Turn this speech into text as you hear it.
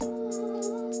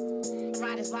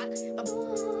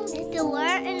The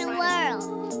Word in the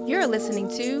World. You're listening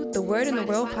to the Word in the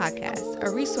World podcast, a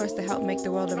resource to help make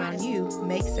the world around you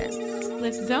make sense.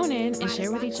 Let's zone in and share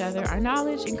with each other our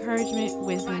knowledge, encouragement,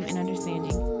 wisdom, and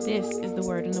understanding. This is the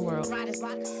Word in the World.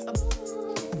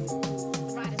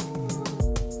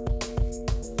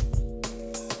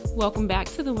 Welcome back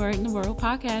to the Word in the World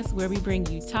podcast, where we bring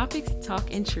you topics,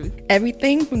 talk, and truth.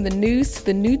 Everything from the news to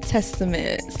the New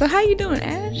Testament. So how you doing,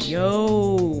 Ash?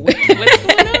 Yo, what's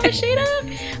going on,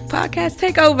 Rashida? Podcast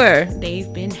takeover.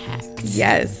 They've been hacked.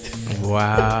 Yes.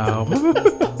 Wow.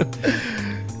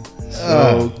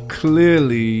 So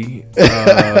clearly,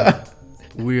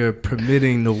 we are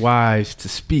permitting the wise to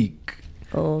speak.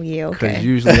 Oh yeah, Because okay.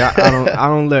 usually Marcus,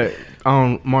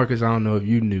 I don't know if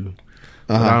you knew,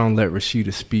 but I don't let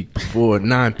Rashida speak before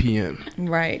 9 p.m.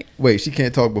 Right. Wait, she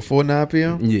can't talk before 9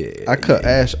 p.m.? Yeah. I cut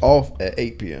Ash off at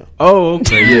 8 p.m. Oh,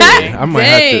 okay. Yeah. I might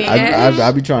have to.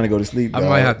 I be trying to go to sleep. I dog.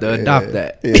 might have to adopt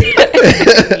that. Yeah.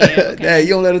 Yeah, okay. Hey, you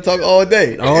don't let her talk all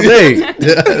day. All day.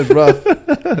 That's rough.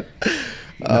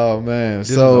 Oh, man.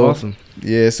 This is awesome.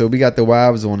 Yeah, so we got the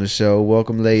wives on the show.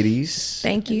 Welcome, ladies.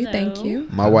 Thank you. Hello. Thank you.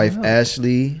 My wife,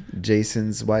 Ashley.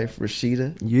 Jason's wife,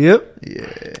 Rashida. Yep.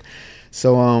 Yeah.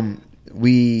 So,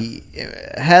 we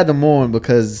had them on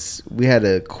because we had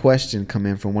a question come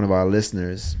in from one of our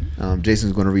listeners.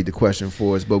 Jason's going to read the question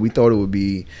for us, but we thought it would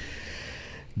be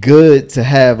good to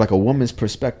have like a woman's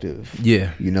perspective.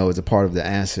 Yeah. You know, as a part of the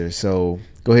answer. So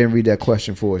go ahead and read that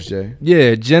question for us, Jay.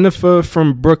 Yeah, Jennifer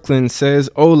from Brooklyn says,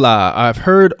 Hola, I've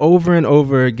heard over and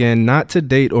over again not to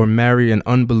date or marry an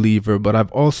unbeliever, but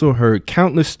I've also heard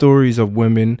countless stories of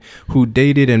women who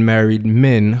dated and married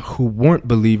men who weren't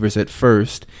believers at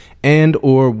first and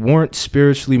or weren't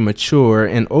spiritually mature,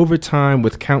 and over time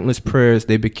with countless prayers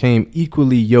they became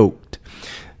equally yoked.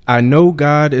 I know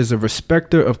God is a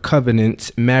respecter of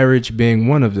covenants, marriage being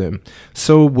one of them.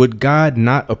 So would God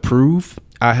not approve?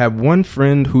 I have one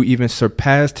friend who even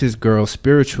surpassed his girl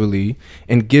spiritually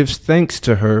and gives thanks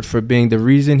to her for being the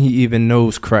reason he even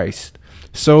knows Christ.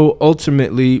 So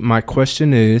ultimately, my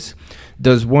question is,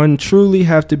 does one truly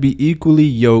have to be equally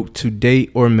yoked to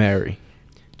date or marry?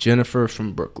 Jennifer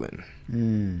from Brooklyn.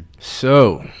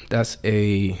 So that's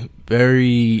a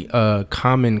very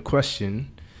common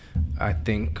question, I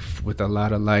think, with a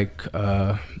lot of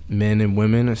men and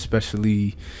women,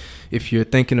 especially if you're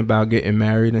thinking about getting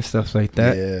married and stuff like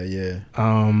that.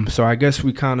 Yeah. So I guess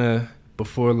we kind of,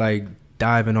 before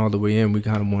diving all the way in, we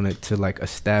kind of wanted to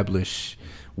establish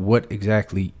what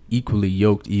exactly equally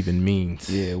yoked even means.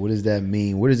 Yeah, what does that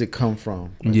mean? Where does it come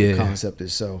from? Yeah. The concept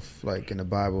itself, in the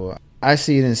Bible. I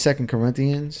see it in 2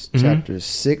 Corinthians chapter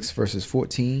 6, verses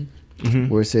 14.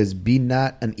 Where it says, be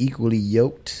not unequally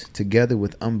yoked together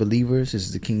with unbelievers. This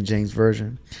is the King James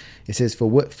Version. It says, for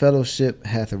what fellowship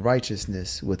hath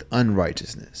righteousness with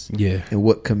unrighteousness? Yeah. And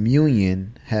what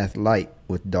communion hath light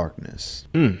with darkness?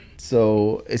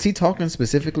 So is he talking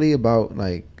specifically about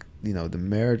the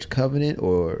marriage covenant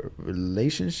or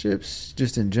relationships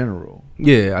just in general?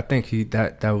 Yeah, I think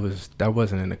that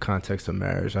wasn't in the context of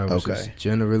marriage. I was just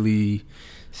generally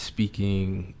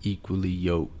speaking equally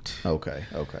yoked. Okay.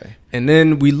 And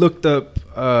then we looked up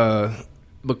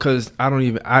because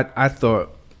I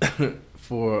thought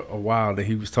for a while that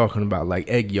he was talking about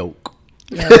egg yolk.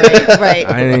 Yeah, right.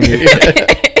 I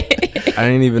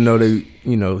didn't even know that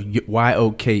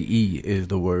YOKE is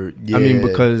the word. Yeah. I mean,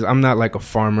 because I'm not a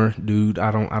farmer dude.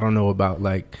 I don't know about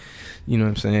what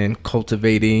I'm saying,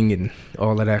 cultivating and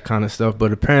all of that kind of stuff.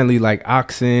 But apparently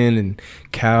oxen and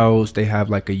cows, they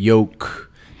have a yoke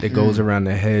that goes around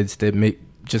their heads that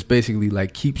basically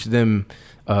keeps them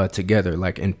together,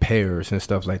 in pairs and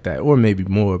stuff like that, or maybe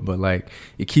more, but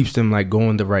it keeps them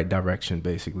going the right direction.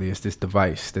 Basically, it's this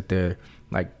device that they're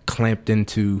clamped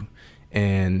into,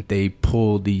 and they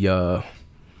pull the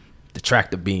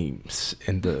tractor beams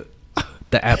and the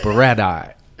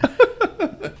apparatus.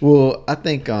 Well, I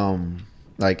think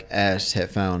Ash had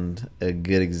found a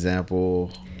good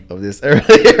example of this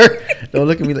earlier. Don't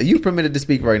look at me you permitted to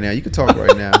speak right now. You can talk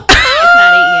right now. It's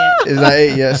not 8 yet. It's not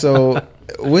 8 yet. So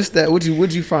what's that?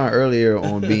 What'd you find earlier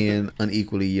on being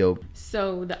unequally yoked?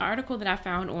 So the article that I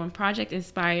found on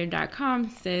projectinspired.com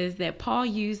says that Paul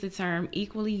used the term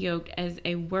equally yoked as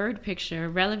a word picture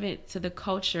relevant to the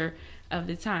culture of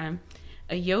the time.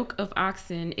 A yoke of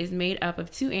oxen is made up of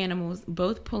two animals,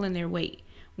 both pulling their weight.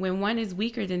 When one is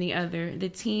weaker than the other, the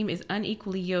team is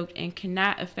unequally yoked and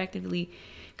cannot effectively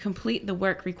complete the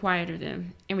work required of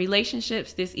them. In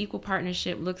relationships, this equal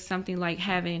partnership looks something like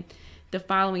having the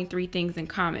following 3 things in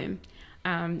common.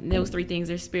 Those 3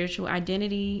 things are spiritual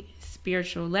identity,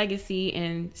 spiritual legacy,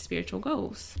 and spiritual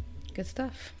goals. Good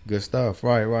stuff. Good stuff.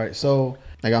 Right. So,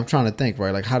 like, I'm trying to think,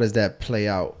 right? Like, how does that play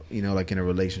out, like in a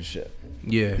relationship?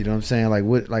 Yeah. You know what I'm saying?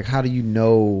 Like, how do you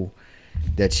know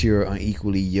that you're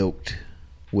unequally yoked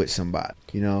with somebody?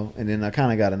 And then I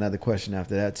kind of got another question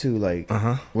after that too. Like,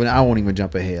 when I won't even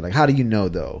jump ahead. Like, how do you know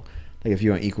though, like if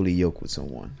you're unequally yoked with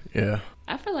someone? Yeah.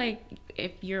 I feel like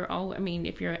if you're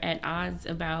at odds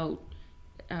about,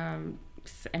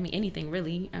 anything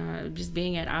really, just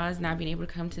being at odds, not being able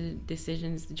to come to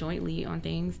decisions jointly on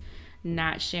things,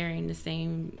 not sharing the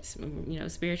same,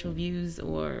 spiritual views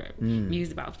or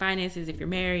views about finances. If you're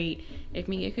married,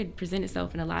 it could present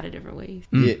itself in a lot of different ways.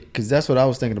 Yeah, because that's what I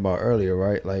was thinking about earlier,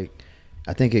 right? Like,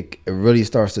 I think it really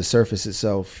starts to surface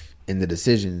itself in the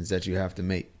decisions that you have to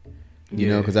make.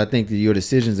 Because I think that your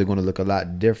decisions are going to look a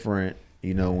lot different,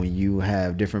 when you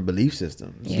have different belief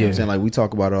systems. You know what I'm saying? Like, we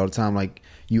talk about it all the time. Like,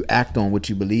 you act on what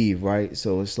you believe, right?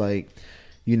 So it's like,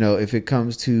 if it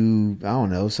comes to, I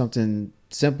don't know, something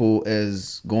simple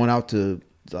as going out to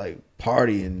like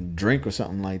party and drink or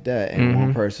something like that, and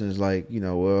one person is like,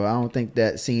 well, I don't think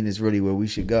that scene is really where we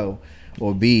should go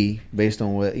or be based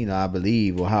on what I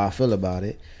believe or how I feel about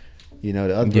it. The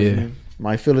other person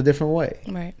might feel a different way,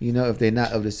 right? If they're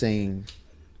not of the same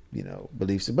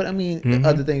beliefs. But I mean, the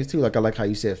other things too, like I like how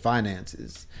you said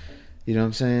finances. You know what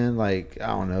I'm saying? Like, I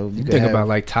don't know, you think about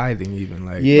like tithing, even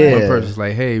like one person's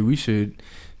like, hey, we should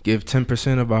give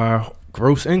 10% of our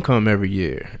gross income every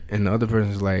year, and the other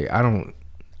person's like, I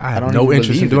have no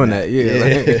interest in doing that.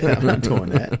 Like, I'm not doing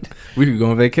that. We could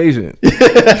go on vacation.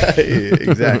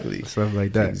 Exactly. Stuff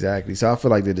like that. Exactly. So I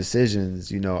feel like the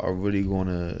decisions, are really going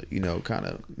to, kind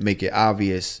of make it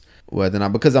obvious whether or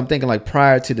not, because I'm thinking like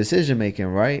prior to decision making,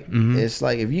 right? It's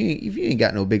like if you ain't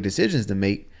got no big decisions to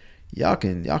make, y'all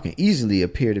can easily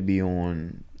appear to be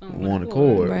on one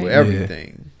accord right. with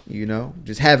everything.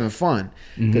 Just having fun,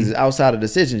 because outside of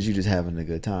decisions, you just having a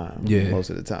good time most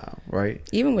of the time, right?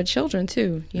 Even with children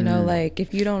too, like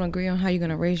if you don't agree on how you're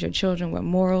going to raise your children, what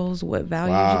morals, what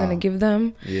values you're going to give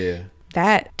them,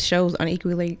 that shows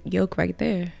unequally yoked right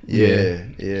there. Yeah.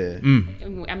 And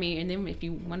then if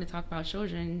you want to talk about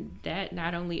children, that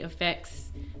not only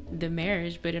affects the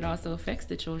marriage, but it also affects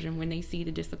the children when they see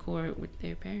the disaccord with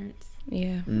their parents.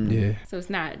 Yeah. So it's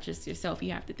not just yourself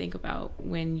you have to think about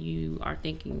when you are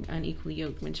thinking unequally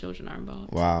yoked when children are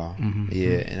involved. Wow.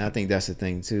 Yeah, and I think that's the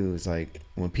thing too. It's like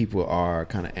when people are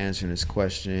kind of answering this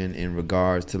question in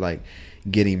regards to like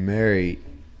getting married,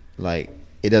 like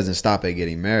it doesn't stop at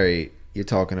getting married. You're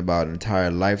talking about an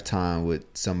entire lifetime with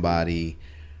somebody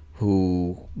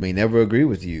who may never agree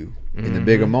with you in the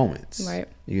bigger moments, right?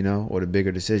 Or the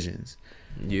bigger decisions.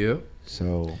 Yeah.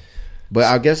 So, but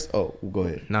I guess. Oh, go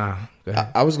ahead. Nah. Go ahead.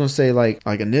 I was gonna say like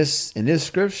in this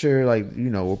scripture, like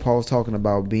where Paul's talking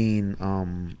about being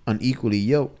unequally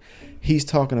yoked, he's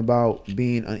talking about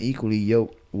being unequally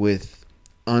yoked with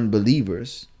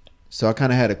unbelievers. So I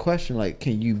kind of had a question like,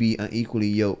 can you be unequally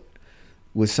yoked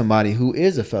with somebody who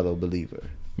is a fellow believer?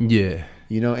 Yeah.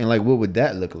 And like, what would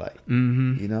that look like?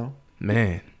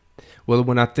 Man. Well,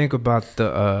 when I think about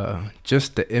the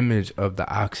just the image of the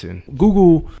oxen,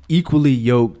 Google equally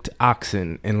yoked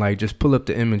oxen and like just pull up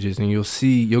the images and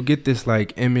you'll get this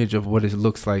like image of what it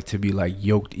looks like to be like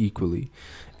yoked equally.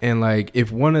 And like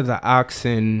if one of the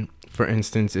oxen, for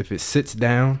instance, if it sits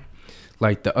down,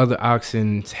 like the other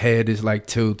oxen's head is like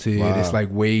tilted, it's like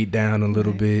weighed down a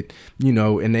little bit,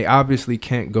 and they obviously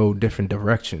can't go different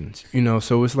directions,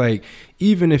 so it's like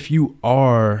even if you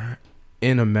are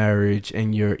in a marriage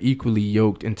and you're equally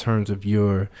yoked in terms of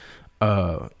your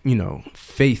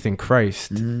faith in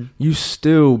Christ, you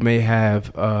still may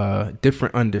have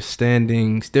different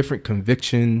understandings, different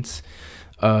convictions.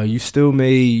 You still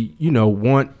may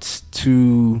want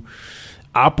to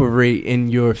operate in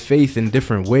your faith in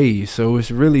different ways. So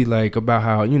it's really like about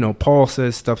how Paul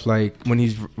says stuff like when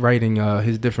he's writing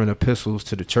his different epistles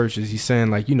to the churches, he's saying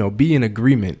like be in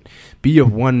agreement, be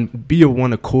of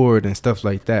one accord and stuff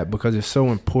like that, because it's so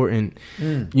important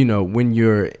when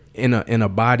you're in a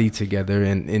body together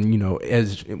and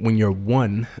as when you're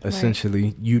one essentially,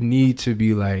 right, you need to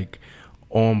be like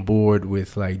on board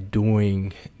with like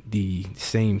doing the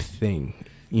same thing,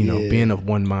 being of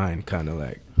one mind, kind of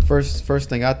like. First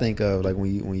thing I think of, like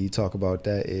when you talk about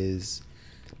that, is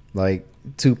like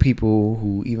two people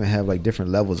who even have like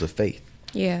different levels of faith.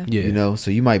 Yeah.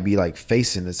 So you might be like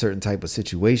facing a certain type of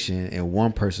situation, and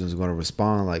one person is going to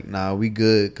respond like, "Nah, we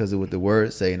good," because of what the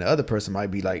words say, and the other person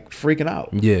might be like freaking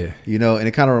out. Yeah. And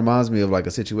it kind of reminds me of like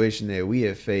a situation that we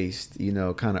had faced,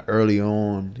 kind of early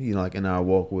on, like in our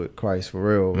walk with Christ for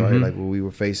real, right? Like when we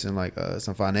were facing like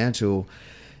some financial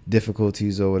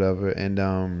difficulties or whatever,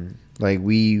 and like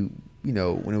we you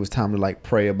know, when it was time to like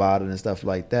pray about it and stuff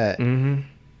like that,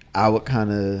 I would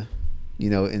kind of, you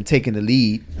know, in taking the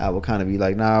lead, I would kind of be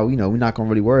like, nah, you know, we're not gonna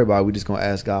really worry about it. We're just gonna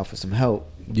ask God for some help.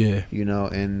 Yeah. You know,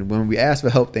 and when we asked for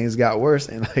help, things got worse.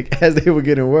 And like as they were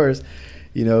getting worse,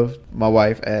 you know, my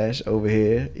wife Ash over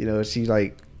here, you know, she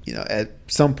like, you know, at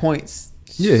some points,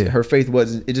 her faith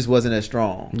just wasn't as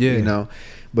strong. Yeah. You know,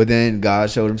 but then God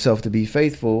showed Himself to be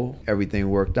faithful. Everything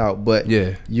worked out. But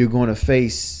you're going to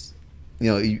face,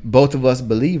 you know, both of us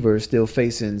believers still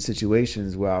facing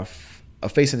situations where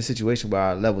facing a situation where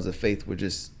our levels of faith were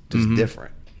just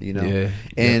different. You know,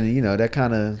 and you know that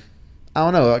kind of. I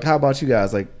don't know. Like, how about you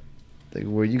guys? Like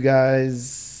were you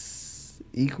guys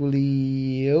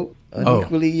equally yoked?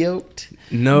 Unequally yoked?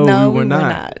 No, we were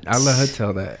not. I'll let her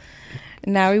tell that.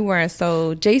 No, we weren't.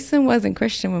 So Jason wasn't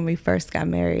Christian when we first got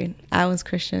married. I was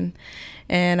Christian,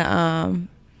 and I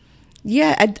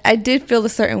did feel a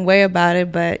certain way about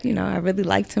it. But you know, I really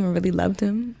liked him. I really loved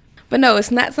him. But no,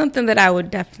 it's not something that I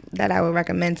would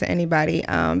recommend to anybody,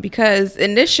 because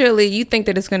initially you think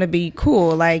that it's going to be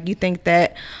cool. Like you think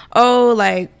that, oh,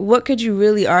 like what could you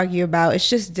really argue about? It's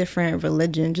just different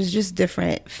religions, just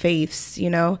different faiths, you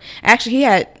know. Actually,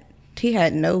 he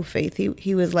had no faith.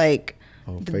 He was like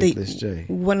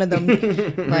one of them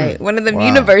like one of them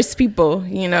universe people,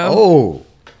 you know. Oh.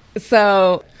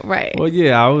 So right. Well,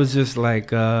 yeah, I was just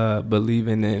like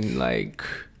believing in like.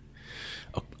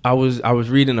 I was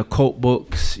reading occult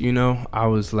books, you know. I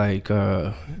was like,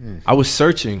 I was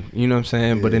searching, you know what I'm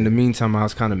saying? Yeah. But in the meantime, I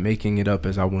was kind of making it up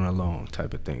as I went along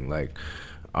type of thing. Like,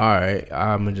 all right,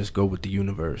 I'm going to just go with the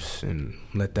universe and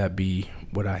let that be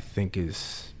what I think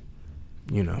is,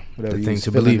 you know, whatever the thing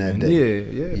to believe in.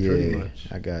 Yeah, pretty much.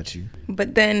 I got you.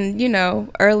 But then, you know,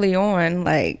 early on,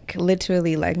 like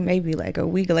literally like maybe like a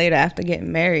week later after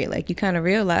getting married, like you kind of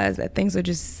realize that things are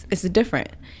it's different.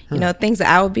 You know, things that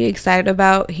I would be excited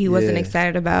about, he wasn't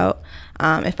excited about.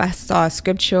 If I saw a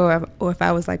scripture or if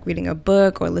I was like reading a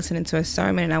book or listening to a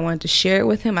sermon and I wanted to share it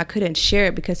with him, I couldn't share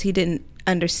it because he didn't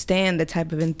understand the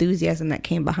type of enthusiasm that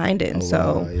came behind it. And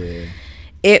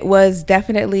it was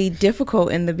definitely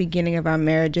difficult in the beginning of our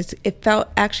marriage. It felt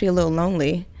actually a little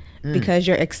lonely because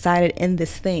you're excited in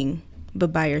this thing,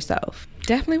 but by yourself.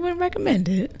 Definitely wouldn't recommend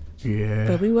it. Yeah.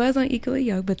 But we was unequally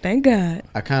yoked, but thank God.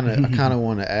 I kind of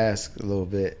want to ask a little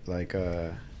bit, like,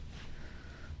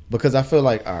 because I feel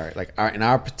like, all right, like in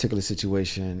our particular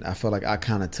situation, I feel like I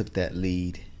kind of took that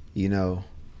lead, you know.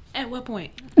 At what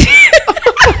point? I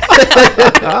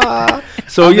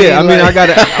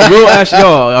will ask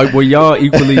y'all, were y'all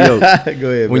equally yoked? Go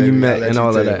ahead, when baby. you met and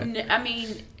all of that? I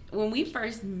mean, when we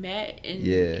first met and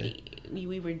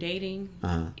we were dating,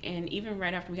 and even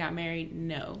right after we got married,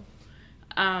 no.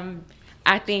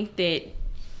 I think that,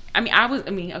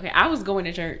 I was going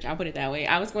to church. I'll put it that way.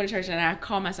 I was going to church and I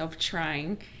call myself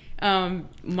trying.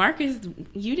 Marcus,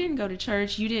 you didn't go to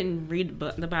church. You didn't read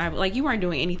the Bible. Like you weren't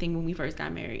doing anything when we first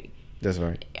got married. That's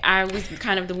right. I was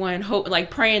kind of the one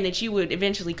praying that you would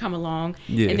eventually come along.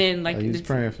 Yeah. And then like you was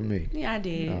praying for me. Yeah, I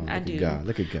did. I do.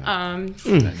 Look at God.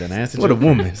 That answered what a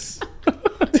woman.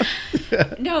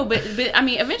 No, but I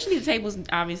mean, eventually the tables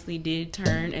obviously did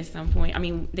turn at some point. I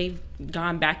mean, they've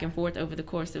gone back and forth over the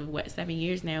course of 7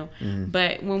 years now.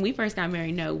 But when we first got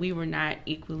married, no, we were not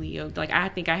equally yoked. Like I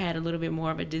think I had a little bit more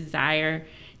of a desire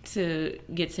to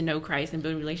get to know Christ and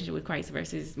build a relationship with Christ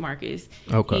versus Marcus.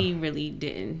 Okay. He really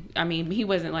didn't. I mean, he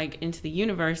wasn't like into the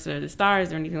universe or the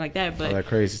stars or anything like that. But all that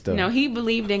crazy stuff. No, he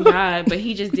believed in God, but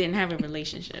he just didn't have a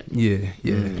relationship. Yeah.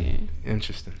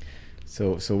 Interesting.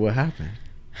 So what happened?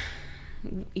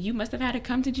 You must have had a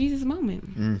come to Jesus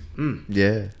moment.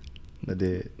 Yeah, I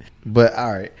did. But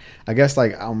all right, I guess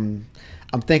like I'm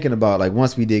thinking about like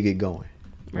once we did get going,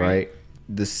 right?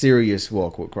 The serious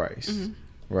walk with Christ,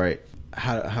 right?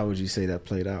 How would you say that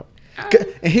played out?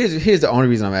 And here's the only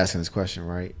reason I'm asking this question,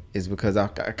 right? Is because I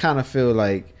kind of feel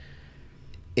like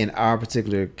in our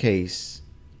particular case,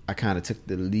 I kind of took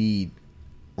the lead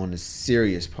on the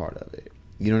serious part of it.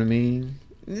 You know what I mean?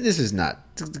 This is not.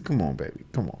 Come on, baby.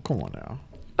 Come on now.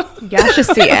 Y'all should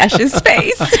see Ash's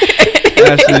face.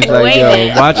 Ashley's like,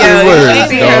 yo, watch your words,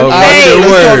 dog. Watch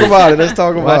your words. Let's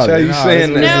talk about it. Watch how you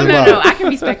saying that. No. I can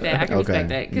respect that. Respect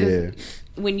that. Because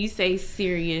when you say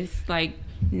serious, like,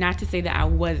 not to say that I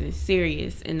wasn't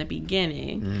serious in the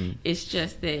beginning. It's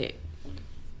just that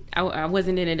I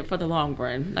wasn't in it for the long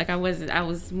run. Like, I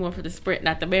was more for the sprint,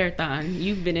 not the marathon.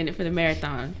 You've been in it for the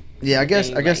marathon. Yeah, I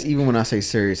guess even when I say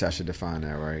serious, I should define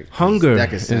that, right? Hunger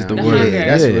is the word. Yeah,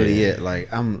 that's really it. Like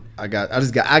I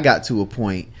got to a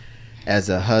point as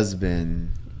a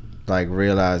husband, like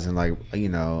realizing, like, you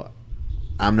know,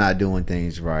 I'm not doing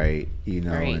things right, you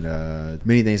know, and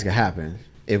many things can happen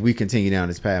if we continue down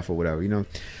this path or whatever, you know.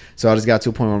 So I just got to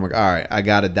a point where I'm like, all right, I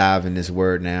got to dive in this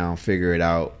word now, figure it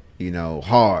out, you know,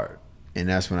 hard. And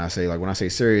that's when I say, like, when I say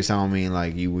serious, I don't mean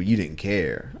like you didn't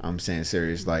care. I'm saying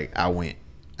serious, like I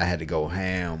had to go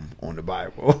ham on the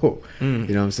Bible. You know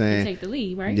what I'm saying? You take the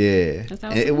lead, right? Yeah. That's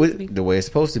how it was the way it's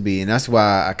supposed to be. And that's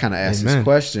why I kind of asked this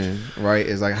question, right?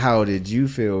 Is like, how did you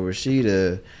feel,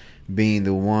 Rashida, being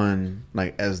the one,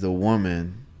 like, as the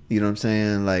woman, you know what I'm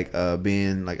saying? Like,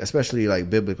 being, like, especially, like,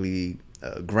 biblically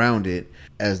grounded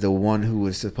as the one who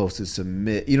was supposed to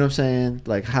submit. You know what I'm saying?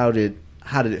 Like, how did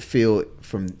it feel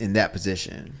from in that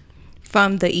position?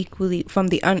 From the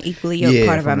unequally yoked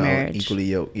part of our marriage. Equally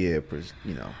yoked, you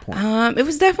know, point. It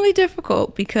was definitely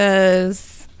difficult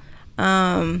because, you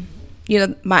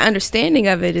know, my understanding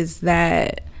of it is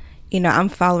that, you know, I'm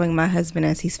following my husband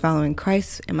as he's following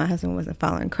Christ, and my husband wasn't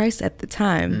following Christ at the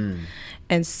time.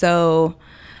 And so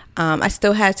I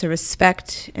still had to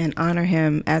respect and honor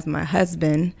him as my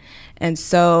husband. And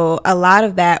so a lot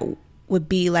of that would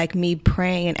be like me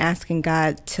praying and asking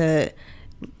God to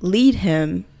lead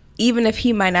him, even if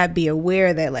he might not be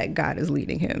aware that, like, God is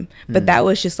leading him. But that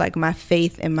was just like my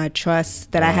faith and my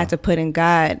trust that I had to put in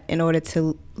God in order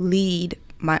to lead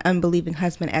my unbelieving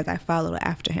husband as I followed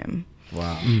after him.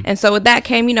 Wow. And so with that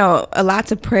came, you know,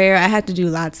 lots of prayer. I had to do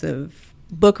lots of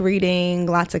book reading,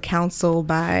 lots of counsel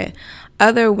by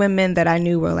other women that I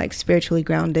knew were, like, spiritually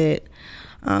grounded.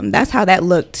 That's how that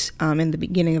looked in the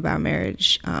beginning of our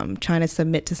marriage, trying to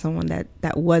submit to someone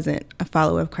that wasn't a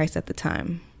follower of Christ at the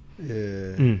time.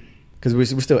 Yeah. Because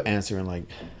we're still answering, like,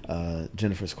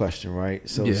 Jennifer's question, right?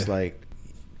 So it's like,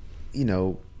 you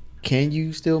know, can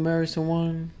you still marry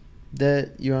someone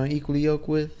that you're unequally yoked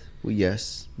with? Well,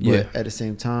 yes. But at the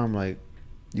same time, like,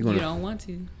 you don't want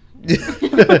to.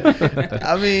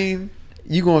 I mean,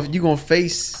 you're gonna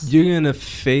face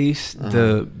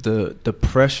the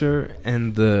pressure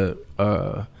and the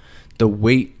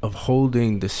weight of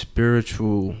holding the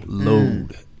spiritual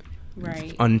load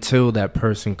until that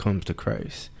person comes to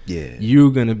Christ. Yeah,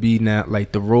 you're gonna be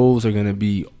like, the roles are gonna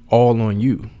be all on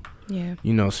you. Yeah.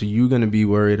 You know, so you're going to be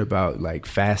worried about, like,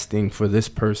 fasting for this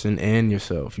person and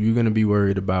yourself. You're going to be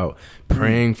worried about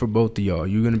praying for both of y'all.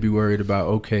 You're going to be worried about,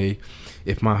 okay,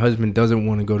 if my husband doesn't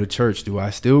want to go to church, do I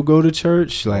still go to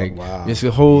church? Like, it's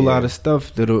a whole lot of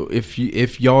stuff that'll,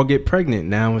 if y'all get pregnant,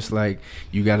 now it's like,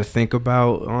 you got to think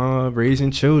about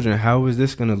raising children. How is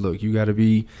this going to look? You got to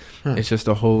be, it's just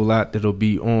a whole lot that'll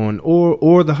be on,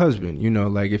 or the husband, you know,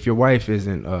 like, if your wife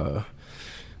isn't,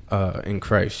 in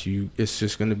Christ, it's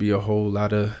just going to be a whole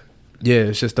lot of,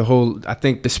 it's just a whole, I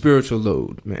think the spiritual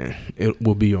load, man, it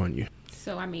will be on you.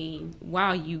 So, I mean,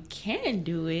 while you can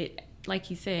do it, like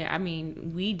you said, I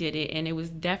mean, we did it, and it was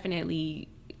definitely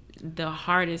the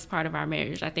hardest part of our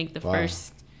marriage. I think the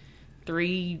first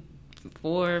 3,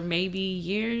 4 maybe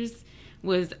years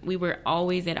was we were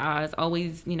always at odds,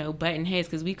 always, you know, butting heads,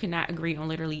 because we could not agree on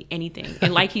literally anything.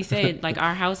 And like he said, like,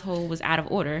 our household was out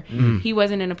of order. He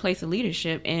wasn't in a place of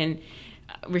leadership. And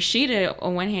Rashida,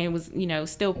 on one hand, was, you know,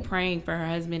 still praying for her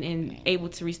husband and able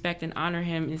to respect and honor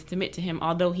him and submit to him,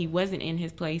 although he wasn't in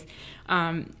his place.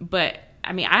 But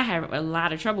I mean, I had a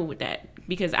lot of trouble with that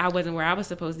because I wasn't where I was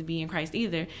supposed to be in Christ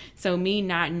either. So me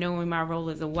not knowing my role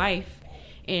as a wife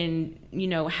and, you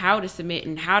know, how to submit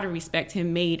and how to respect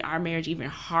him made our marriage even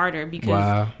harder,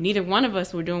 because neither one of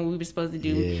us were doing what we were supposed to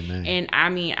do. And I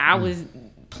mean, I was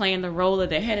playing the role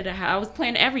of the head of the house. I was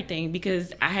playing everything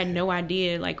because I had no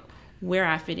idea, like, where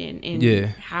I fit in and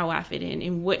how I fit in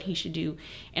and what he should do.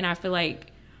 And I feel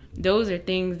like those are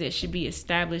things that should be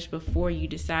established before you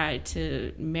decide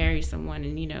to marry someone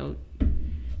and, you know,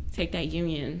 take that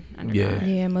union under God.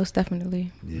 Yeah, most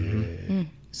definitely.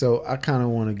 So I kind of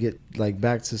want to get, like,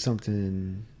 back to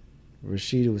something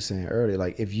Rashida was saying earlier.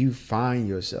 Like, if you find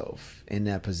yourself in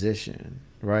that position,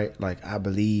 right? Like, I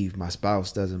believe my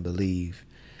spouse doesn't believe.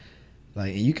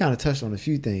 Like, and you kind of touched on a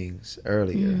few things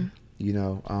earlier, you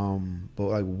know. But,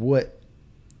 like,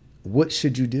 what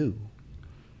should you do?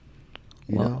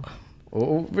 You know?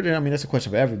 Or, I mean, that's a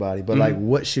question for everybody. But like,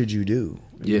 what should you do?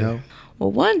 You know?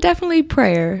 Well, one, definitely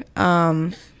prayer.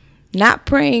 Not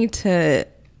praying to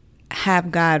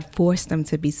have God force them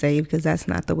to be saved, because that's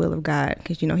not the will of God,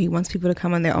 because, you know, he wants people to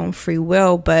come on their own free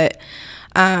will. But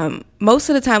most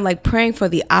of the time, like, praying for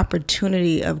the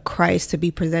opportunity of Christ to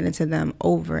be presented to them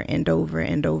over and over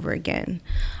and over again.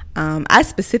 I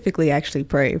specifically actually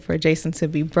pray for Jason to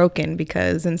be broken,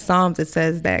 because in Psalms it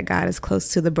says that God is close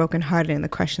to the brokenhearted and the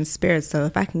crushed in spirit. So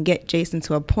if I can get Jason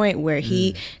to a point where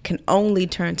he can only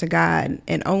turn to God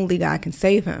and only God can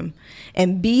save him,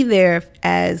 and be there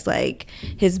as, like,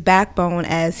 his backbone,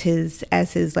 as his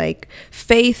like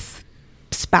faith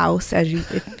spouse,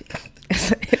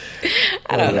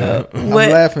 I don't know. I'm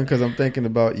laughing because I'm thinking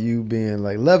about you being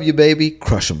like, love you, baby.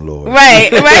 Crush them, Lord. Right.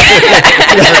 That's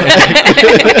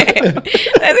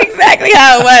exactly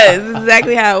how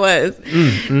it was.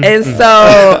 And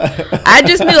so I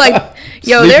just knew, like,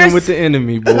 yo, Sleeping with the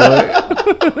enemy, boy.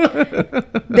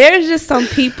 There's just some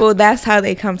people, that's how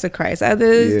they come to Christ.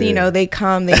 Others, they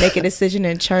come, they make a decision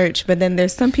in church. But then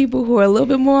there's some people who are a little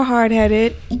bit more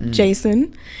hard-headed,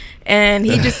 Jason. And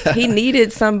he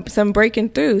needed some breaking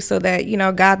through so that,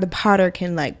 God the potter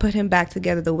can, like, put him back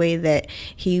together the way that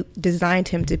he designed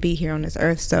him to be here on this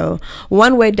earth. So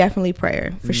one way, definitely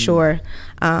prayer, for sure.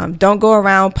 Don't go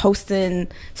around posting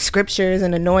scriptures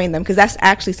and annoying them, because that's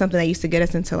actually something that used to get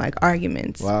us into, like,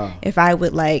 arguments. Wow. If I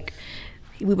would, like,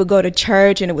 we would go to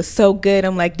church and it was so good.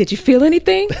 I'm like, did you feel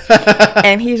anything?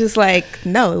 And he's just like,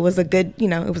 no, it was a good,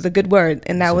 it was a good word.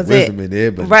 And that Some was wisdom it. in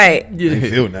there, but right. I didn't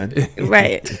feel nothing.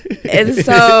 Right. And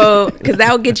so, because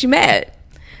that would get you mad.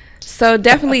 So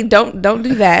definitely don't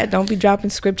do that. Don't be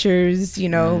dropping scriptures,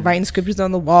 writing scriptures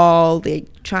on the wall. They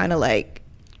trying to, like,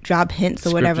 drop hints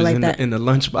or whatever like that. In the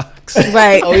lunchbox.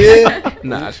 Right. Oh, yeah?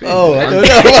 Nah. I don't know.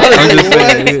 I'm just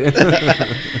saying.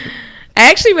 I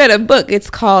actually read a book. It's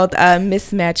called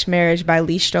Mismatched Marriage by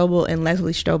Lee Strobel and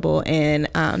Leslie Strobel. And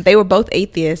they were both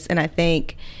atheists. And I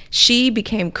think she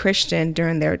became Christian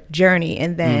during their journey.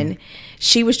 And then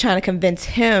she was trying to convince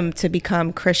him to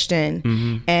become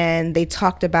Christian. And they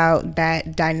talked about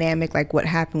that dynamic, like what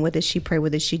happened, what did she pray,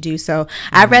 what did she do? So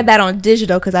I read that on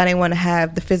digital because I didn't want to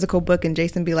have the physical book and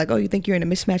Jason be like, oh, you think you're in a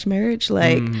mismatched marriage?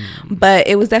 Like, but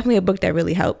it was definitely a book that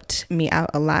really helped me out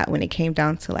a lot when it came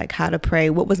down to, like, how to pray.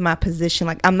 What was my position?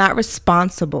 Like, I'm not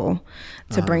responsible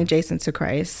to bring Jason to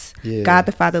Christ. Yeah. God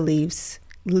the Father leads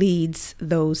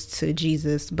those to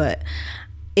Jesus, but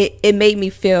it made me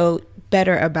feel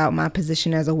better about my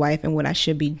position as a wife and what I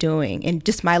should be doing, and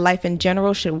just my life in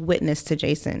general should witness to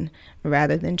Jason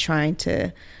rather than trying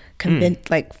to convince,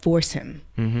 like, force him.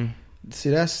 See,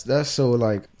 that's so,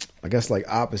 like, I guess, like,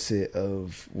 opposite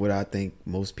of what I think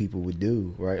most people would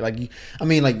do, right? Like, you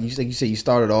say you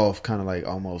started off kind of like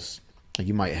almost like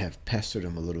you might have pestered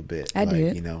him a little bit. I like,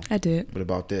 did. I did. What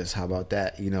about this? How about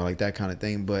that? Like that kind of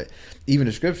thing. But even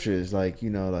the scriptures, like,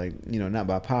 not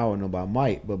by power, nor by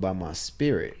might, but by my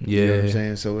spirit. Yeah. You know what I'm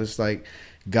saying? So it's like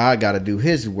God got to do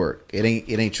his work. It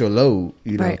ain't your load,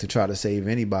 right, to try to save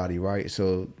anybody, right?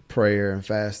 So prayer and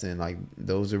fasting, like,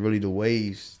 those are really the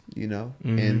ways,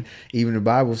 And even the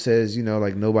Bible says,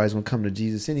 like, nobody's gonna come to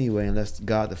Jesus anyway unless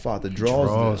God the Father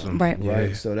draws them. Right.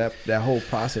 Yeah. So that whole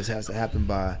process has to happen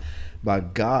by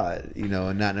God,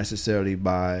 and not necessarily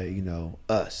by,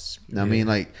 us. I mean,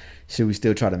 like, should we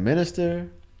still try to minister?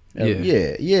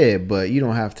 Yeah, but you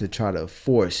don't have to try to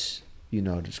force,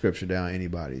 the scripture down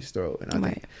anybody's throat. And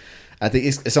I think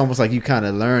it's almost like you kind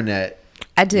of learn that.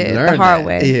 I did the hard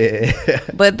way. Yeah.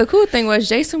 But the cool thing was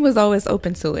Jason was always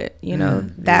open to it.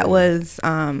 That was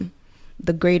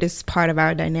the greatest part of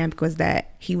our dynamic, was that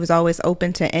he was always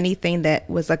open to anything that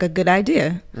was, like, a good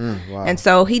idea. Wow. And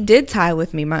so he did tithe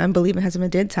with me. My unbelieving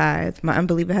husband did tithe. My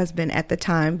unbelieving husband at the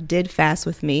time did fast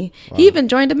with me. Wow. He even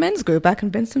joined a men's group. I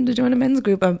convinced him to join a men's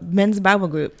group, a men's Bible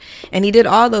group. And he did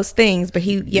all those things, but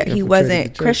he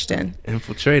wasn't Christian.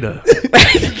 Infiltrator.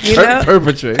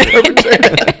 Perpetrator.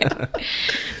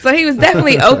 So he was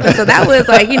definitely open. So that was,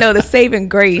 like, the saving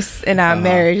grace in our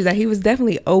marriage, that he was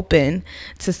definitely open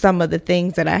to some of the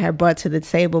things that I had brought to the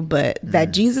table. But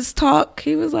that Jesus talk,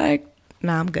 he was like,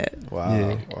 nah, I'm good. Wow.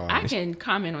 Yeah. Wow. I can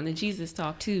comment on the Jesus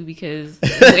talk too, because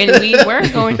when we were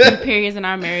going through periods in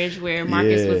our marriage where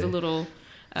Marcus was a little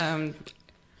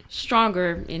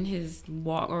stronger in his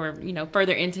walk, or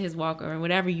further into his walk, or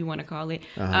whatever you want to call it,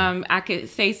 I could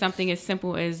say something as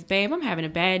simple as, babe, I'm having a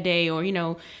bad day, or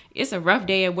it's a rough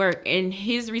day at work, and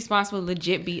his response would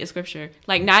legit be a scripture,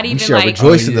 like, not even we shall like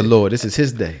rejoice in the Lord, this is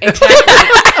his day. Exactly.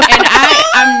 And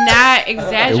I'm not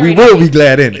exaggerating. We will be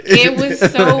glad in it. It was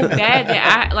so bad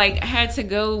that I had to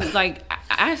go, like,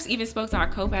 I even spoke to our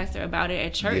co-pastor about it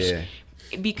at church. Yeah.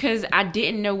 Because I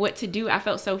didn't know what to do. I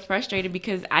felt so frustrated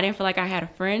because I didn't feel like I had a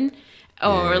friend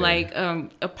or like a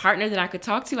partner that I could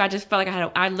talk to. I just felt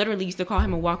like I literally used to call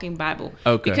him a walking Bible.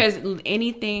 Okay. Because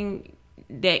anything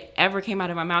that ever came out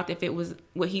of my mouth, if it was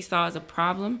what he saw as a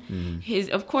problem,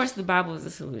 of course the Bible is the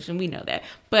solution. We know that.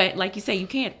 But like you say, you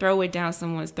can't throw it down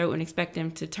someone's throat and expect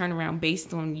them to turn around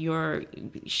based on your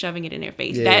shoving it in their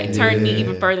face. That turned me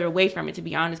even further away from it, to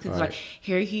be honest, because like,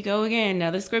 here he go again,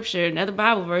 another scripture, another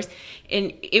Bible verse.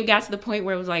 And it got to the point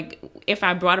where it was like, if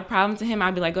I brought a problem to him,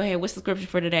 I'd be like, go ahead, what's the scripture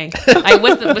for today? Like,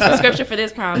 what's the scripture for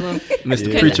this problem?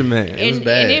 Mr. Preacher Man. And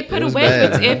it put a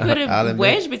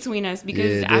wedge between us,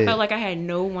 because I felt like I had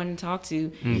no one to talk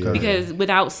to Okay. because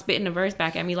without spitting a verse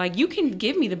back at me, like, you can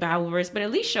give me the Bible verse, but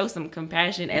at least show some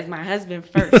compassion as my husband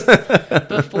first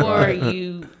before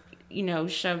you know,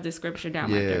 shove the scripture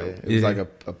down my throat. It was like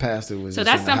a pastor was. So just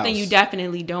that's in the something you house.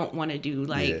 definitely don't want to do.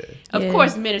 Like, of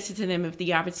course, minister to them if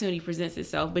the opportunity presents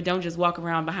itself, but don't just walk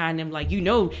around behind them like, you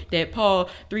know, that Paul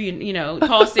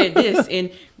said this,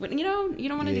 and you know, you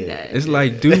don't want to do that. It's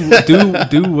like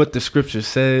do what the scripture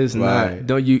says, not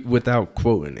don't you without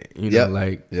quoting it. You know,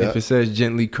 like if it says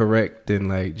gently correct, then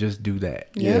like just do that.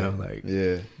 You know, like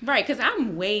right, because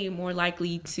I'm way more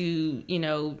likely to, you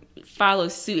know, follow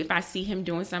suit if I see him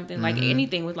doing something like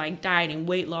anything with like diet and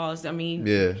weight loss. I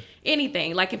mean,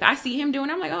 anything. Like if I see him doing,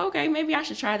 I'm like, oh, okay, maybe I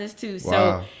should try this too.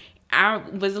 So I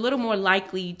was a little more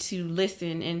likely to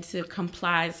listen and to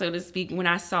comply, so to speak, when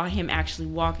I saw him actually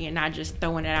walking and not just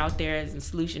throwing it out there as a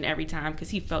solution every time because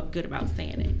he felt good about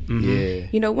saying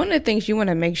it. You know, one of the things you want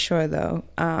to make sure though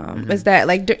is that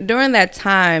like during that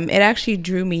time, it actually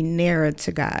drew me nearer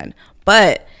to God,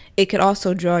 but it could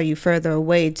also draw you further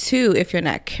away too if you're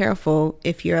not careful,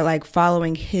 if you're like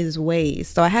following his ways.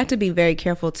 So I had to be very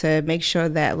careful to make sure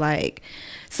that like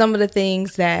some of the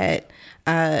things that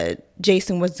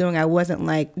Jason was doing, I wasn't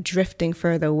like drifting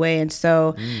further away. And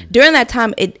so during that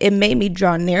time, it made me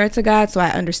draw nearer to God, so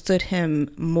I understood him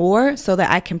more so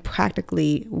that I can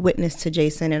practically witness to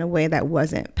Jason in a way that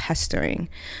wasn't pestering.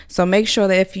 So make sure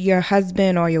that if your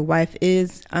husband or your wife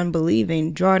is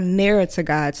unbelieving, draw nearer to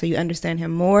God so you understand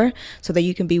him more, so that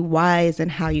you can be wise in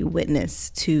how you witness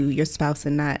to your spouse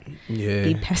and not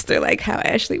be pestered like how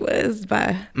Ashley was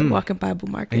by the Walking Bible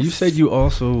Marcus. And you said you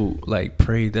also like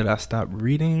prayed that I stop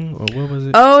reading, or what was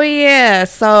it? Oh yeah,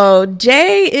 so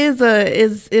Jay is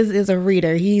a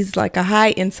reader. He's like a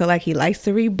high intellect. He likes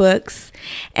to read books,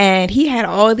 and he had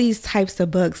all these types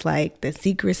of books like The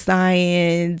Secret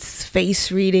Science,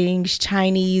 face readings,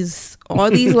 Chinese,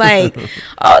 all these like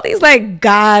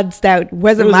gods that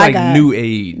wasn't it was my like God. New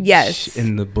Age. Yes,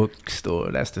 in the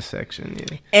bookstore. That's the section.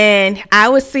 Yeah. And I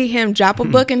would see him drop a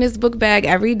book in his book bag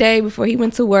every day before he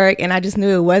went to work, and I just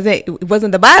knew it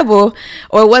wasn't the Bible,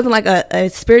 or it wasn't like a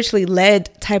spiritually led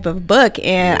type of book.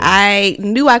 And I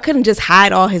knew I couldn't just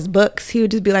hide all his books. He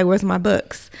would just be like, "Where's my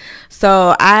books?"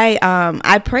 So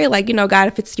I pray, like, you know, God,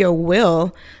 if it's your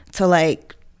will to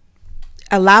like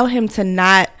allow him to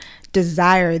not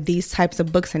desire these types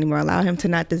of books anymore, allow him to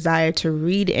not desire to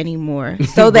read anymore,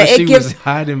 so that But it gives. was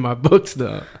hiding my books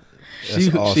though.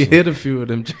 She hid a few of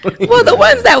them joints. Well, the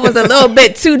ones that was a little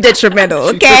bit too detrimental,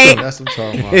 okay? That's what I'm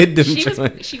talking about. Hid them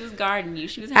joints. She was guarding you.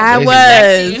 She was. I having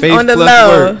was Faith on the plus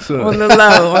low, work, so. on the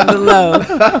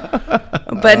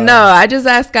low. But no, I just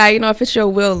ask God, you know, if it's your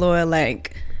will, Lord,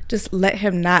 like, just let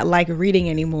him not like reading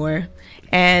anymore.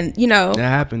 And, you know, That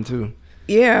happened too.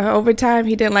 yeah, over time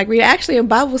he didn't like reading. Actually, in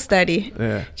Bible study,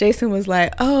 Jason was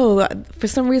like, "Oh, for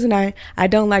some reason I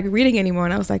don't like reading anymore,"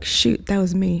 and I was like, "Shoot, that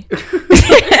was me."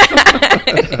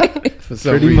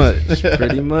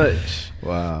 Pretty much.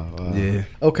 Wow. Yeah.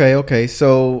 Okay.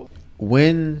 So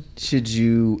when should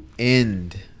you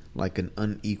end like an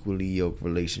unequally yoked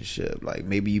relationship? Like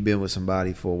maybe you've been with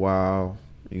somebody for a while,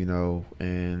 you know,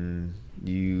 and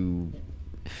you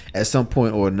at some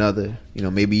point or another, you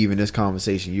know, maybe even this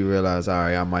conversation, you realize, all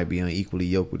right, I might be unequally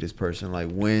yoked with this person.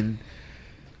 Like when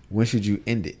should you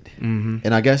end it?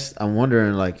 And I guess I'm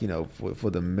wondering, like, you know, for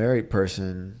the married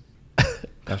person,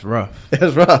 That's rough.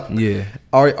 that's rough. Yeah.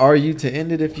 Are you to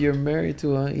end it if you're married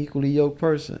to an equally yoked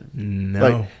person? No.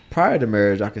 Like prior to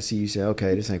marriage, I could see you say,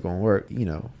 okay, this ain't gonna work, you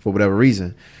know, for whatever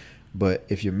reason. But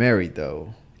if you're married,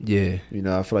 though, Yeah. you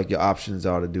know, I feel like your options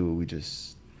are to do what we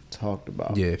just talked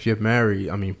about. Yeah, if you're married,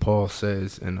 I mean, Paul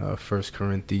says in 1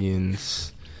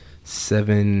 Corinthians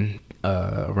 7,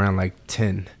 around like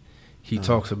 10, he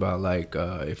talks about like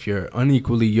if you're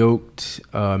unequally yoked,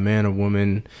 man or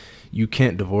woman, you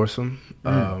can't divorce them.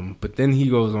 But then he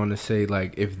goes on to say,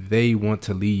 like, if they want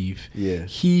to leave,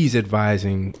 he's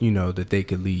advising, you know, that they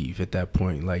could leave at that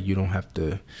point. Like, you don't have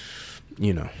to,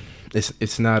 you know,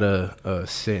 it's not a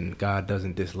sin. God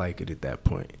doesn't dislike it at that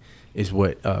point, is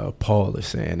what Paul is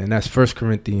saying. And that's 1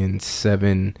 Corinthians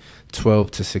 7,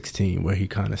 12 to 16, where he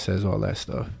kind of says all that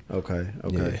stuff. Okay.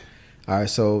 Yeah. All right.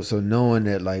 So knowing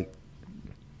that, like,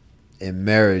 in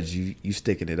marriage, you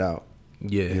sticking it out.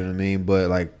 Yeah. You know what I mean? But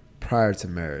like prior to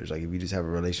marriage, like if you just have a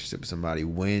relationship with somebody,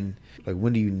 when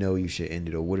do you know you should end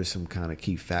it, or what are some kind of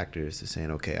key factors to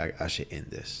saying, okay, I should end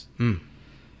this?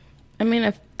 I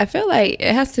mean, I feel like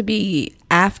it has to be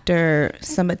after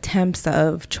some attempts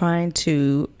of trying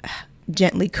to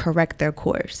gently correct their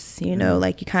course, you know,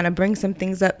 like you kind of bring some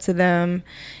things up to them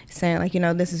saying like, you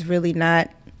know, this is really not,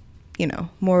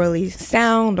 morally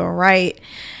sound or right.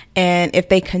 And if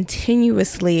they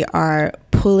continuously are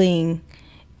going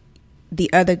the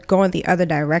other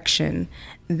direction,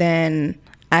 then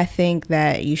I think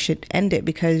that you should end it,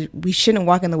 because we shouldn't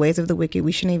walk in the ways of the wicked.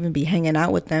 We shouldn't even be hanging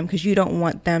out with them, because you don't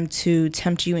want them to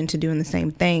tempt you into doing the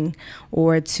same thing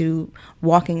or to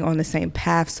walking on the same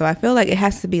path. So I feel like it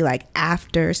has to be like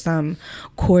after some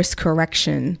course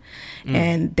correction,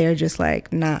 and they're just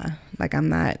like, nah, like I'm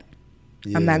not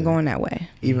going that way.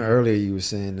 Even earlier you were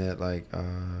saying that like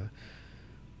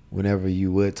whenever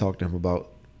you would talk to him about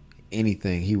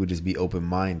anything, he would just be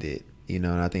open-minded. And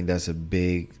I think that's a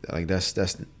big, like,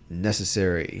 that's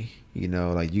necessary.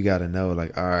 Like, you got to know,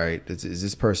 like, all right, is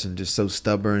this person just so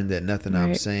stubborn that nothing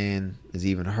I'm saying is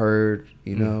even heard,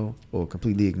 or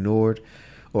completely ignored?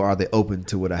 Or are they open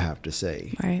to what I have to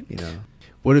say? Right.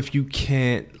 What if you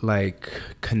can't, like,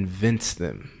 convince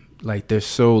them? Like, they're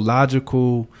so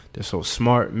logical, they're so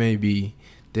smart, maybe,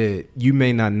 that you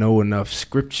may not know enough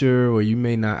scripture, or you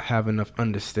may not have enough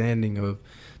understanding of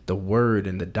the word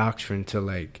and the doctrine to,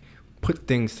 like, put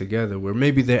things together, where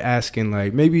maybe they're asking,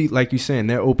 like, maybe like you're saying,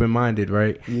 they're open-minded,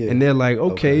 right? Yeah. And they're like,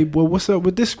 okay, well, what's up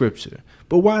with this scripture?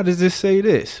 But why does this say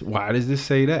this? Why does this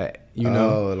say that?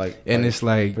 And it's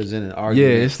like presenting arguments.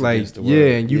 Yeah, it's like,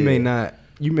 and you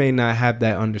may not have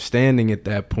that understanding at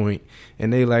that point,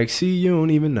 and they like, see, you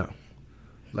don't even know.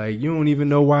 Like, you don't even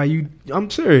know why I'm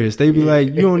serious. They be like,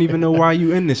 you don't even know why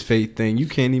you in this faith thing. You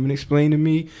can't even explain to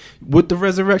me what the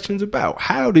resurrection's about.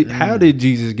 How did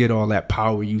Jesus get all that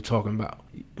power you talking about?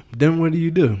 Then what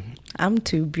do?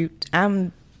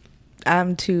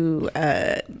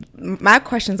 My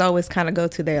questions always kind of go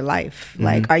to their life.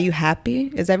 Like, are you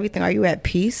happy? Are you at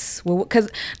peace? Well, because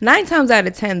 9 times out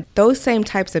of 10, those same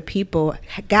types of people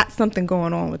got something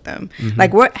going on with them.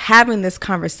 Like, we're having this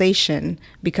conversation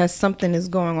because something is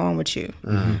going on with you.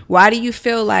 Why do you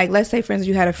feel like, let's say, for instance,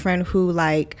 you had a friend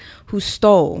who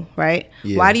stole, right?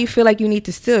 Yeah. Why do you feel like you need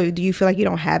to steal? Do you feel like you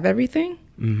don't have everything?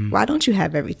 Why don't you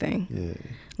have everything?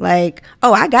 Yeah. Like,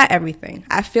 oh, I got everything.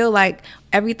 I feel like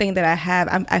everything that I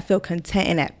have, I feel content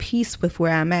and at peace with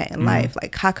where I'm at in life.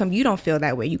 Like, how come you don't feel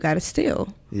that way? You got to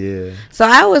steal. Yeah. So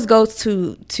I always go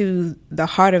to the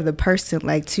heart of the person,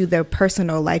 like to their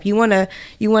personal life. You wanna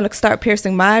start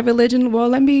piercing my religion? Well,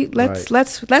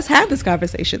 let's have this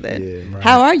conversation then. Yeah. Right.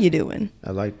 How are you doing?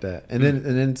 I like that. And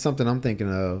then something I'm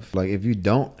thinking of, like, if you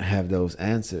don't have those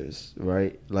answers,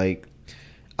 right? Like,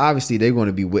 obviously they're going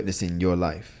to be witnessing your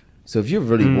life. So if you're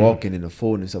really walking in the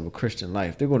fullness of a Christian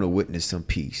life, they're going to witness some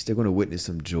peace. They're going to witness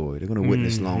some joy. They're going to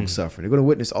witness long suffering. They're going to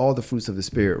witness all the fruits of the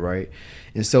Spirit, right?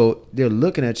 And so they're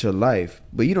looking at your life,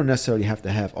 but you don't necessarily have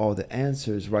to have all the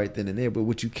answers right then and there. But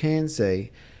what you can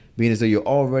say, being as though you're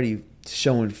already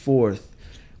showing forth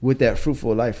what that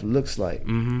fruitful life looks like,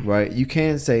 right? You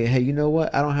can say, hey, you know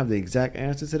what? I don't have the exact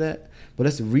answer to that, but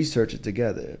let's research it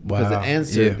together. Because the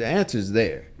answer is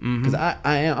there. Because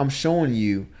I'm showing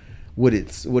you what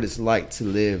it's like to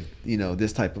live,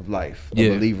 this type of life, a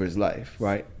believer's life,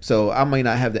 right? So I may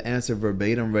not have the answer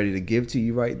verbatim ready to give to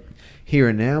you right here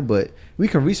and now, but we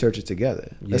can research it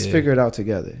together. Let's figure it out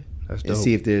together and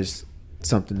see if there's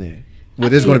something there. Well,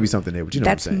 there's going to be something there, but you know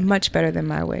what I'm saying. That's much better than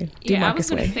my way. I was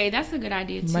going to say that's a good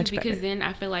idea too, because then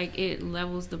I feel like it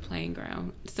levels the playing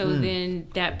ground. So then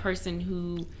that person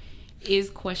who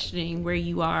is questioning where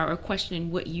you are or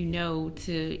questioning what you know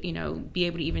to, be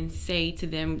able to even say to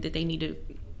them that they need to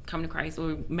come to Christ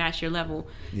or match your level.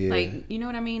 Yeah. Like, you know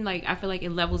what I mean? Like, I feel like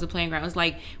it levels the playing ground. It's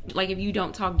like if you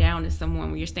don't talk down to someone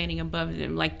when you're standing above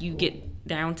them, like you get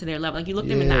down to their level, like you look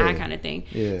them in the eye kind of thing.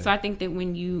 Yeah. So I think that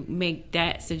when you make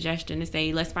that suggestion to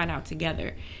say, let's find out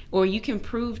together, or you can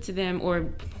prove to them or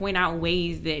point out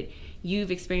ways that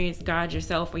you've experienced God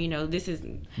yourself, or this is.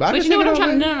 But you know what I'm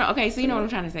trying. No. Okay, so you know what I'm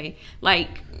trying to say.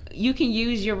 Like, you can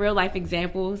use your real life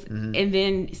examples and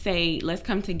then say, let's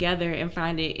come together and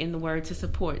find it in the Word to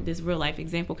support this real life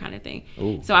example kind of thing.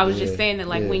 Ooh, so I was just saying that,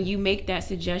 like, when you make that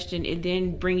suggestion, it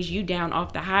then brings you down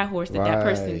off the high horse that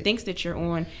person thinks that you're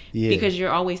on, because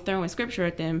you're always throwing scripture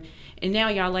at them. And now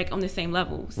y'all like on the same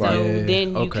level. So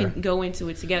then you can go into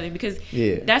it together, because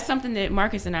that's something that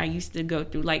Marcus and I used to go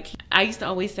through. Like, I used to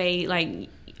always say, like,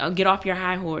 get off your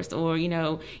high horse, or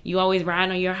you always ride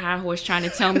on your high horse trying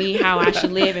to tell me how I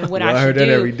should live and what I should do. I heard that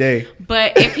every day.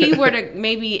 But if he were to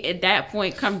maybe at that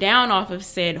point come down off of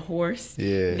said horse,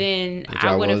 then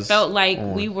I would have felt like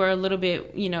we were a little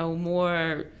bit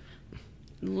more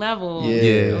level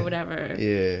or whatever.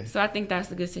 So I think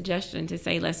that's a good suggestion, to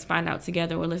say, let's find out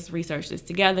together, or let's research this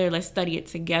together, let's study it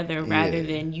together, rather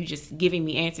than you just giving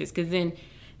me answers, because then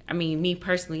I mean, me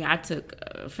personally, I took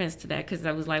offense to that because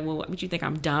I was like, well, what you think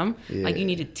I'm dumb? Yeah. Like, you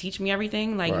need to teach me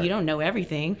everything? Like, Right. you don't know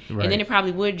everything. Right. And then it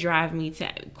probably would drive me to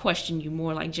question you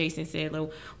more, like Jason said,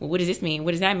 well, what does this mean?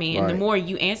 What does that mean? And the Right. more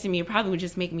you answer me, it probably would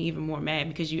just make me even more mad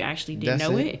because you actually didn't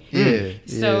That's know it. Yeah.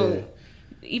 So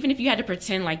even if you had to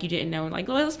pretend like you didn't know, like,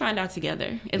 well, let's find out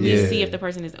together. At Yeah. least see if the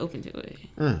person is open to it.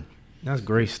 That's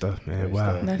great stuff, man. Great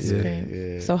Wow. stuff. That's Yeah. great.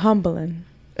 Yeah. So humbling.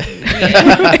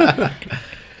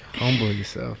 Humble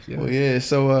yourself. Yeah. Well, yeah.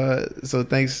 So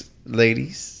thanks,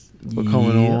 ladies, for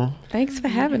coming Yeah. on. Thanks for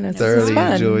having us. Thoroughly This was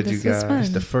fun. enjoyed This you was guys. fun. It's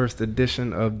the first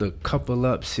edition of the Couple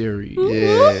Up series.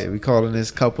 Yeah, we calling this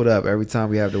coupled up every time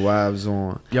we have the wives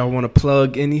on. Y'all want to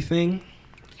plug anything?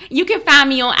 You can find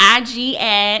me on IG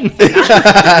at. Really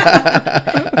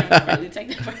take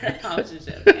that part out. I was just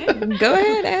joking. Go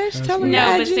ahead, Ash. Tell me No,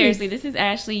 your but IG. seriously, this is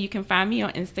Ashley. You can find me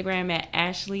on Instagram at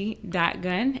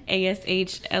ashley.gunn,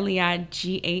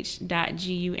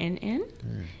 ASHLEIGH.GUNN.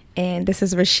 And this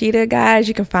is Rashida, guys.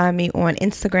 You can find me on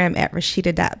Instagram at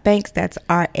rashida.banks. That's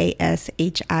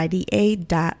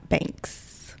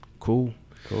RASHIDA.banks. Cool.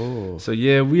 Cool. So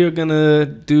yeah, we are gonna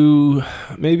do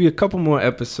maybe a couple more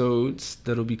episodes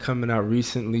that'll be coming out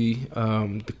recently.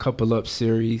 The Couple Up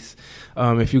series.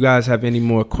 If you guys have any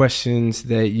more questions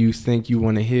that you think you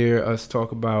want to hear us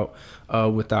talk about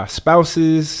with our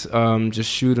spouses, just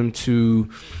shoot them to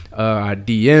our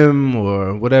DM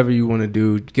or whatever you want to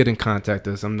do. Get in contact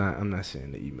us. I'm not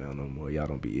saying the email no more. Y'all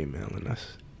don't be emailing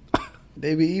us.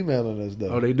 They be emailing us though.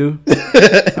 Oh, they do. They do.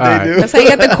 That's how you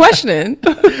get the question.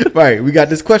 Right. We got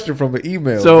this question from an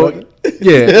email. So brother.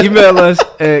 yeah, email us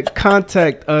at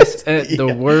contact us at Yeah,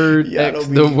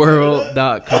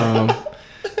 thewordxtheworld.com.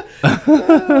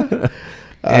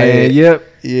 Alright. Yep.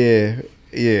 Yeah.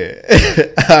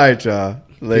 All right, y'all.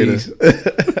 Later. Peace.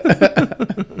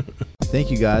 Thank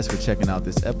you guys for checking out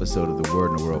this episode of the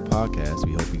Word in the World podcast.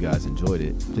 We hope you guys enjoyed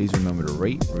it. Please remember to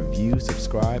rate, review,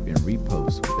 subscribe, and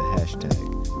repost with the hashtag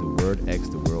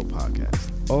 #TheWordXTheWorld podcast.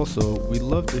 Also, we'd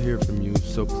love to hear from you,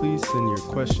 so please send your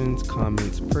questions,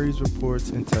 comments, praise reports,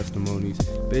 and testimonies.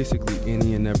 Basically,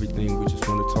 any and everything. We just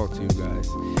want to talk to you guys.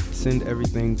 Send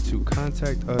everything to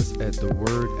contact us at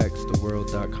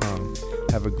thewordxtheworld.com.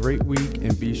 Have a great week,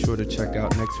 and be sure to check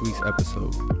out next week's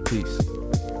episode. Peace.